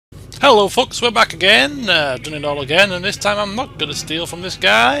Hello folks, we're back again, doing it all again, and this time I'm not going to steal from this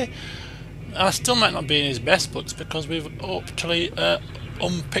guy. I still might not be in his best books because we've actually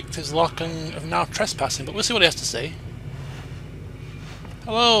unpicked his lock and are now trespassing, but we'll see what he has to say.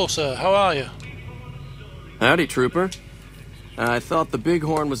 Hello sir, how are you? Howdy, trooper. I thought the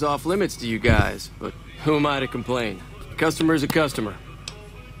Bighorn was off limits to you guys, but who am I to complain? Customer's a customer.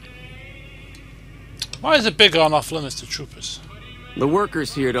 Why is the Bighorn off limits to troopers? The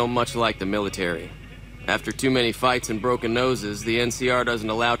workers here don't much like the military. After too many fights and broken noses, the NCR doesn't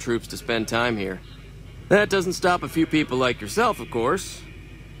allow troops to spend time here. That doesn't stop a few people like yourself, of course.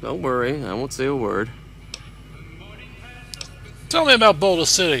 Don't worry, I won't say a word. Tell me about Boulder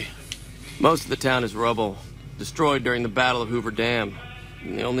City. Most of the town is rubble, destroyed during the Battle of Hoover Dam.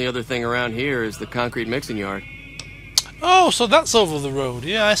 And the only other thing around here is the concrete mixing yard. Oh, so that's over the road.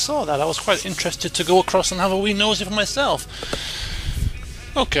 Yeah, I saw that. I was quite interested to go across and have a wee nosy for myself.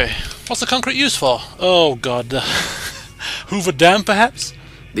 Okay, what's the concrete used for? Oh god, Hoover Dam perhaps?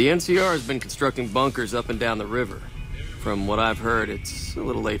 The NCR has been constructing bunkers up and down the river. From what I've heard, it's a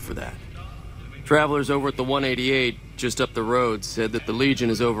little late for that. Travelers over at the 188, just up the road, said that the Legion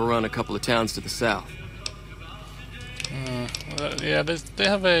has overrun a couple of towns to the south. Yeah, they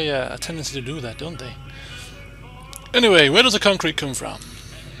have a tendency to do that, don't they? Anyway, where does the concrete come from?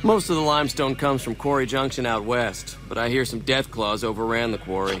 Most of the limestone comes from Quarry Junction out west, but I hear some Deathclaws overran the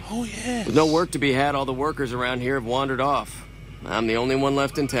quarry. Oh, yeah. With no work to be had, all the workers around here have wandered off. I'm the only one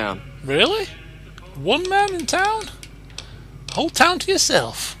left in town. Really? One man in town? Whole town to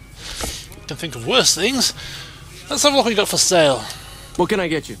yourself? You can think of worse things. Let's have a look what you got for sale. What can I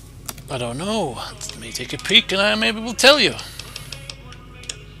get you? I don't know. Let me take a peek and I maybe will tell you.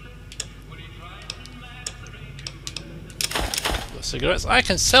 Cigarettes. I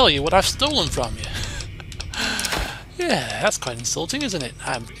can sell you what I've stolen from you. Yeah, that's quite insulting, isn't it?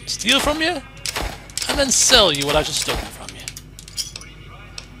 I steal from you and then sell you what I've just stolen from you.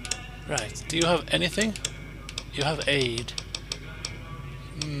 Right, do you have anything? You have aid.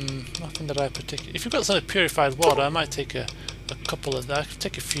 Nothing that I particularly... If you've got some purified water, I might take a couple of that. I could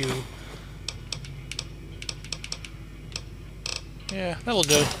take a few. Yeah, that'll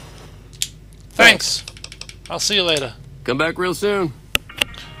do. Thanks. I'll see you later. Come back real soon.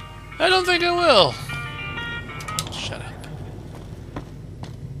 I don't think I will. Shut up.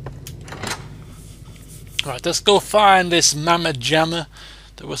 Right, let's go find this Mama Jammer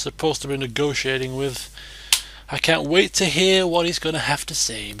that we're supposed to be negotiating with. I can't wait to hear what he's going to have to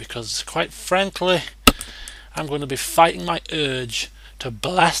say because, quite frankly, I'm going to be fighting my urge to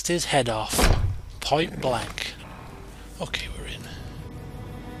blast his head off. Point blank. Okay, we're in.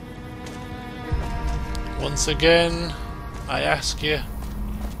 Once again, I ask you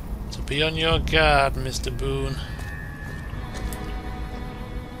to be on your guard, Mr. Boone.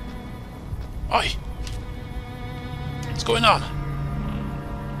 Oi! What's going on?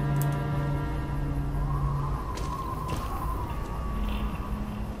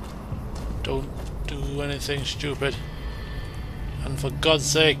 Don't do anything stupid. And for God's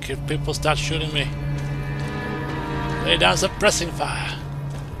sake, if people start shooting me, lay down suppressing fire.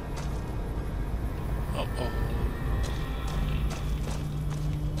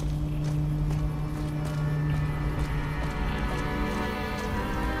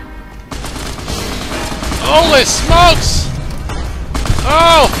 Holy smokes!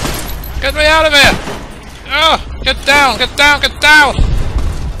 Oh! Get me out of here! Oh! Get down! Get down! Get down!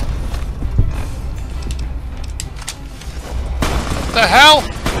 What the hell?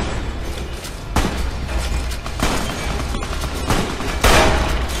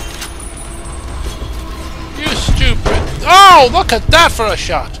 You stupid! Oh! Look at that for a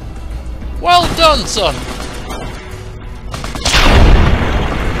shot! Well done, son!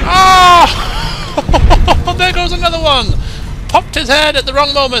 Oh! There goes another one! Popped his head at the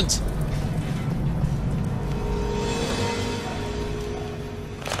wrong moment!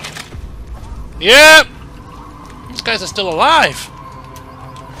 Yep! These guys are still alive!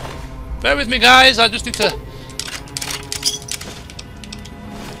 Bear with me, guys, I just need to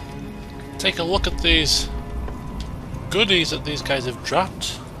take a look at these goodies that these guys have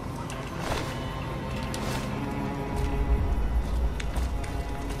dropped.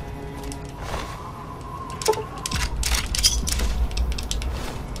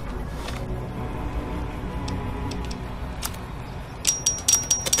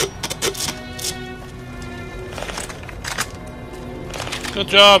 Good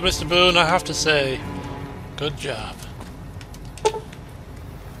job, Mr. Boone, I have to say. Good job.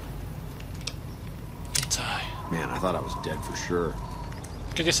 Tie. Man, I thought I was dead for sure.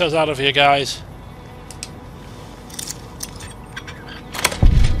 Get yourselves out of here, guys.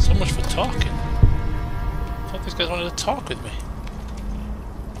 So much for talking. I thought these guys wanted to talk with me.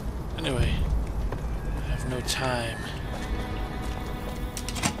 Anyway, I have no time.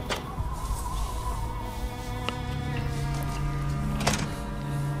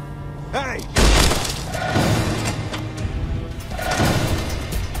 Hey!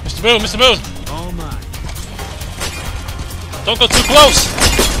 Mr. Boone, Mr. Boone! All mine. Don't go too close!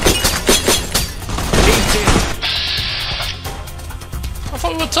 I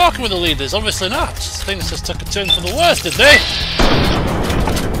thought we were talking with the leaders, obviously not. Things just took a turn for the worse, did they?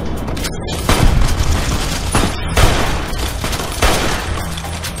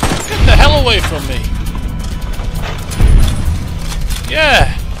 Get the hell away from me!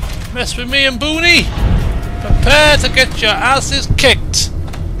 Yeah! Mess with me and Booney! Prepare to get your asses kicked!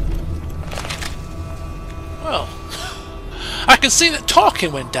 Well, I can see that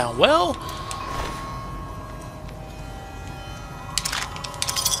talking went down well.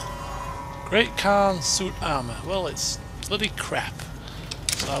 Great Khan suit armor. Well, it's bloody crap,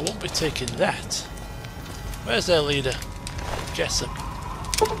 so I won't be taking that. Where's their leader? Jessup.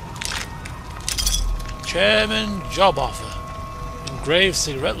 Chairman job offer. Engraved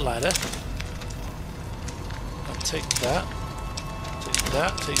cigarette lighter. I'll take that. Take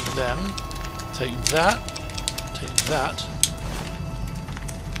that. Take them. Take that. Take that.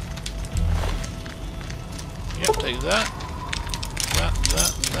 Yep, take that. That,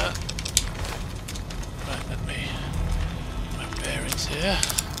 and that. Right, let me... my bearings here.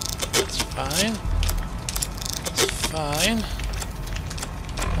 That's fine. That's fine.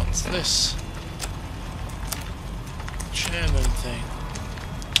 What's this? Chairman thing.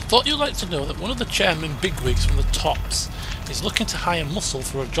 Thought you'd like to know that one of the chairman bigwigs from the tops is looking to hire muscle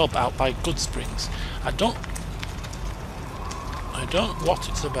for a job out by Goodsprings. I don't what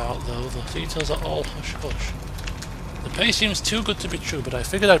it's about though, the details are all hush hush. The pay seems too good to be true, but I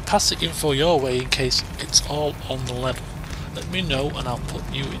figured I'd pass the info your way in case it's all on the level. Let me know and I'll put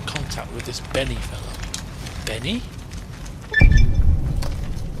you in contact with this Benny fellow. Benny?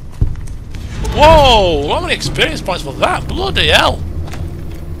 Whoa! How many experience points for that? Bloody hell!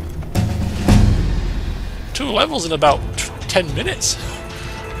 2 levels in about 10 minutes.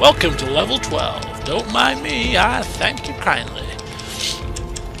 Welcome to level 12. Don't mind me, I thank you kindly.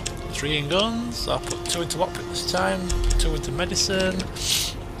 3 in guns, I'll put 2 into lockpick this time, 2 into medicine,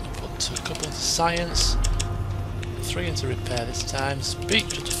 I'll put a couple into science, 3 into repair this time,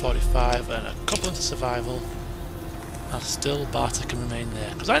 speech up to 45 and a couple into survival, and still barter can remain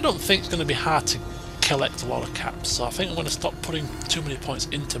there. Because I don't think it's going to be hard to collect a lot of caps, so I think I'm going to stop putting too many points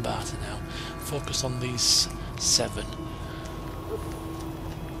into barter now, focus on these 7.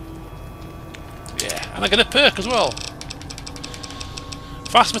 Yeah, and I get a perk as well.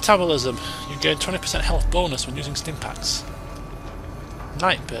 Fast metabolism. You gain 20% health bonus when using Stimpaks.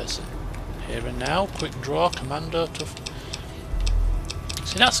 Night person. Here and now. Quick draw. Commando. Tough.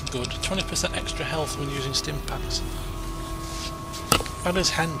 See, that's good. 20% extra health when using Stimpaks. That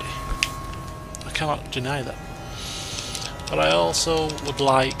is handy. I cannot deny that. But I also would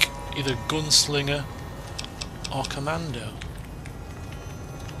like either Gunslinger or Commando.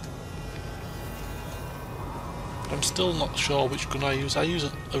 I'm still not sure which gun I use. I use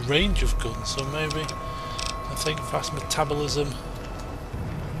a range of guns, so maybe I think fast metabolism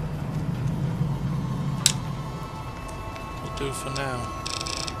will do for now.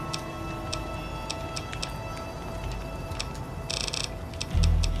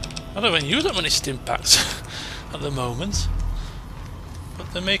 I don't even use that many Stimpaks at the moment,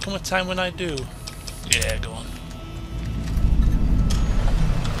 but there may come a time when I do. Yeah, go on.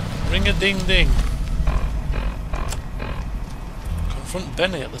 Ring a ding ding. Confront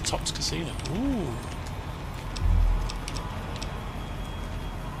Benny at the Tops Casino. Ooh.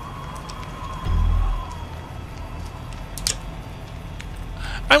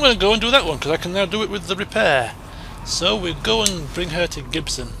 I'm going to go and do that one because I can now do it with the repair. So we go and bring her to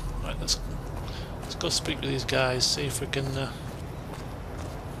Gibson. Right, let's go speak to these guys. See if we can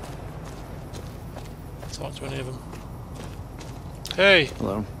talk to any of them. Hey.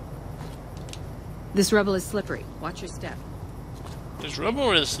 Hello. This rubble is slippery. Watch your step. This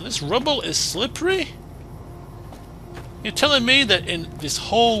rubble is slippery? You're telling me that in this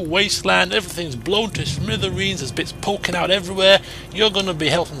whole wasteland everything's blown to smithereens, there's bits poking out everywhere, you're gonna be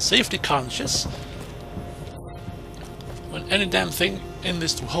health and safety conscious? When any damn thing in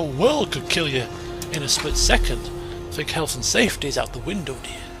this whole world could kill you in a split second. I think health and safety is out the window,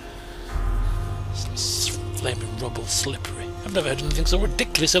 dear. Flaming rubble slippery. I've never heard anything so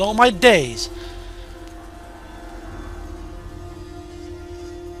ridiculous in all my days.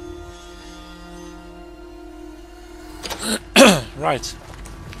 Right.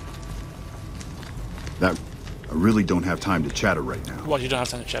 That... I really don't have time to chatter right now. What, you don't have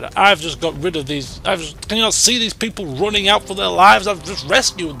time to chatter? I've just got rid of these... Can you not see these people running out for their lives? I've just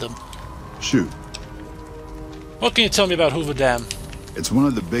rescued them. Shoot. What can you tell me about Hoover Dam? It's one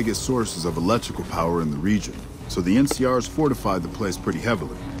of the biggest sources of electrical power in the region, so the NCR's fortified the place pretty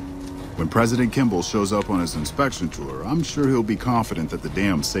heavily. When President Kimball shows up on his inspection tour, I'm sure he'll be confident that the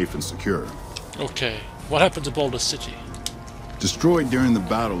dam's safe and secure. Okay. What happened to Boulder City? Destroyed during the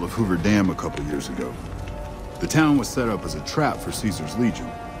Battle of Hoover Dam a couple years ago. The town was set up as a trap for Caesar's Legion.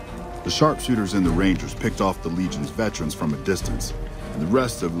 The sharpshooters and the Rangers picked off the Legion's veterans from a distance, and the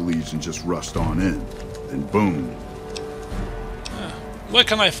rest of the Legion just rushed on in. Then boom. Where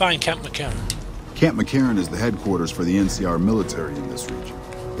can I find Camp McCarran? Camp McCarran is the headquarters for the NCR military in this region.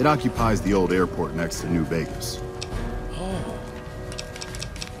 It occupies the old airport next to New Vegas. Oh.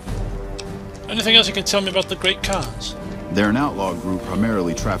 Anything else you can tell me about the Great Khans? They're an outlaw group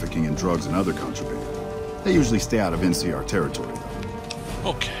primarily trafficking in drugs and other contraband. They usually stay out of NCR territory,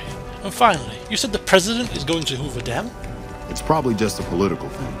 though. Okay. And finally, you said the president is going to Hoover Dam? It's probably just a political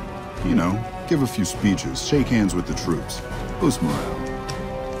thing. You know, give a few speeches, shake hands with the troops, boost morale.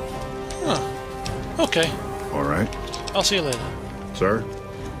 Huh. Okay. All right. I'll see you later. Sir?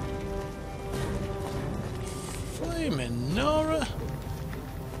 Flaming Nora?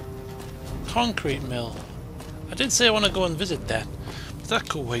 Concrete mill. I did say I want to go and visit that, but that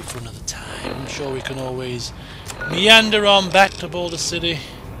could wait for another time. I'm sure we can always meander on back to Boulder City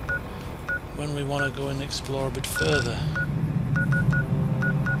when we want to go and explore a bit further.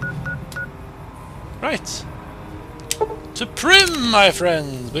 Right. To Primm, my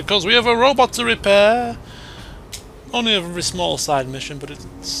friends, because we have a robot to repair. Only a very small side mission, but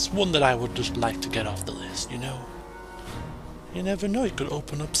it's one that I would just like to get off the list, you know. You never know, it could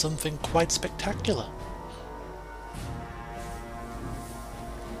open up something quite spectacular.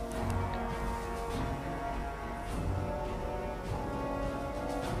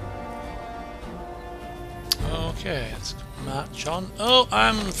 Okay, let's march on. Oh,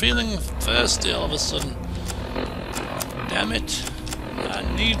 I'm feeling thirsty all of a sudden. Damn it. I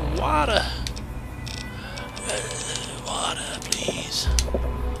need water. Water, please.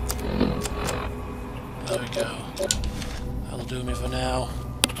 There we go. That'll do me for now.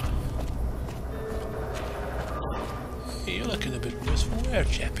 Hey, you're looking a bit worse for wear,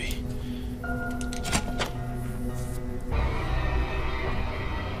 chappie.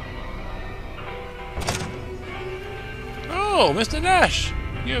 Oh, Mr. Nash!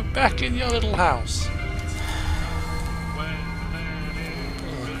 You're back in your little house.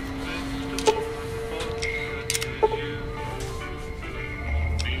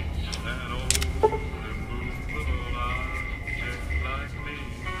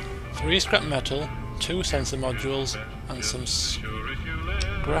 Three scrap metal, 2 sensor modules, and some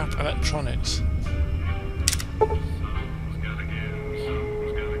scrap electronics.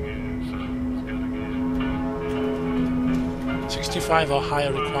 65 or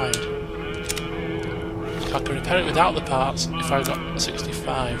higher required. I can repair it without the parts if I got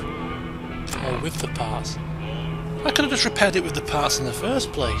 65. Or with the parts. I could have just repaired it with the parts in the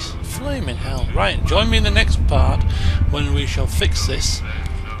first place. Flaming hell. Right, join me in the next part when we shall fix this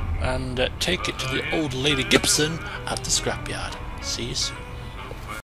and take it to the old Lady Gibson at the scrapyard. See you soon.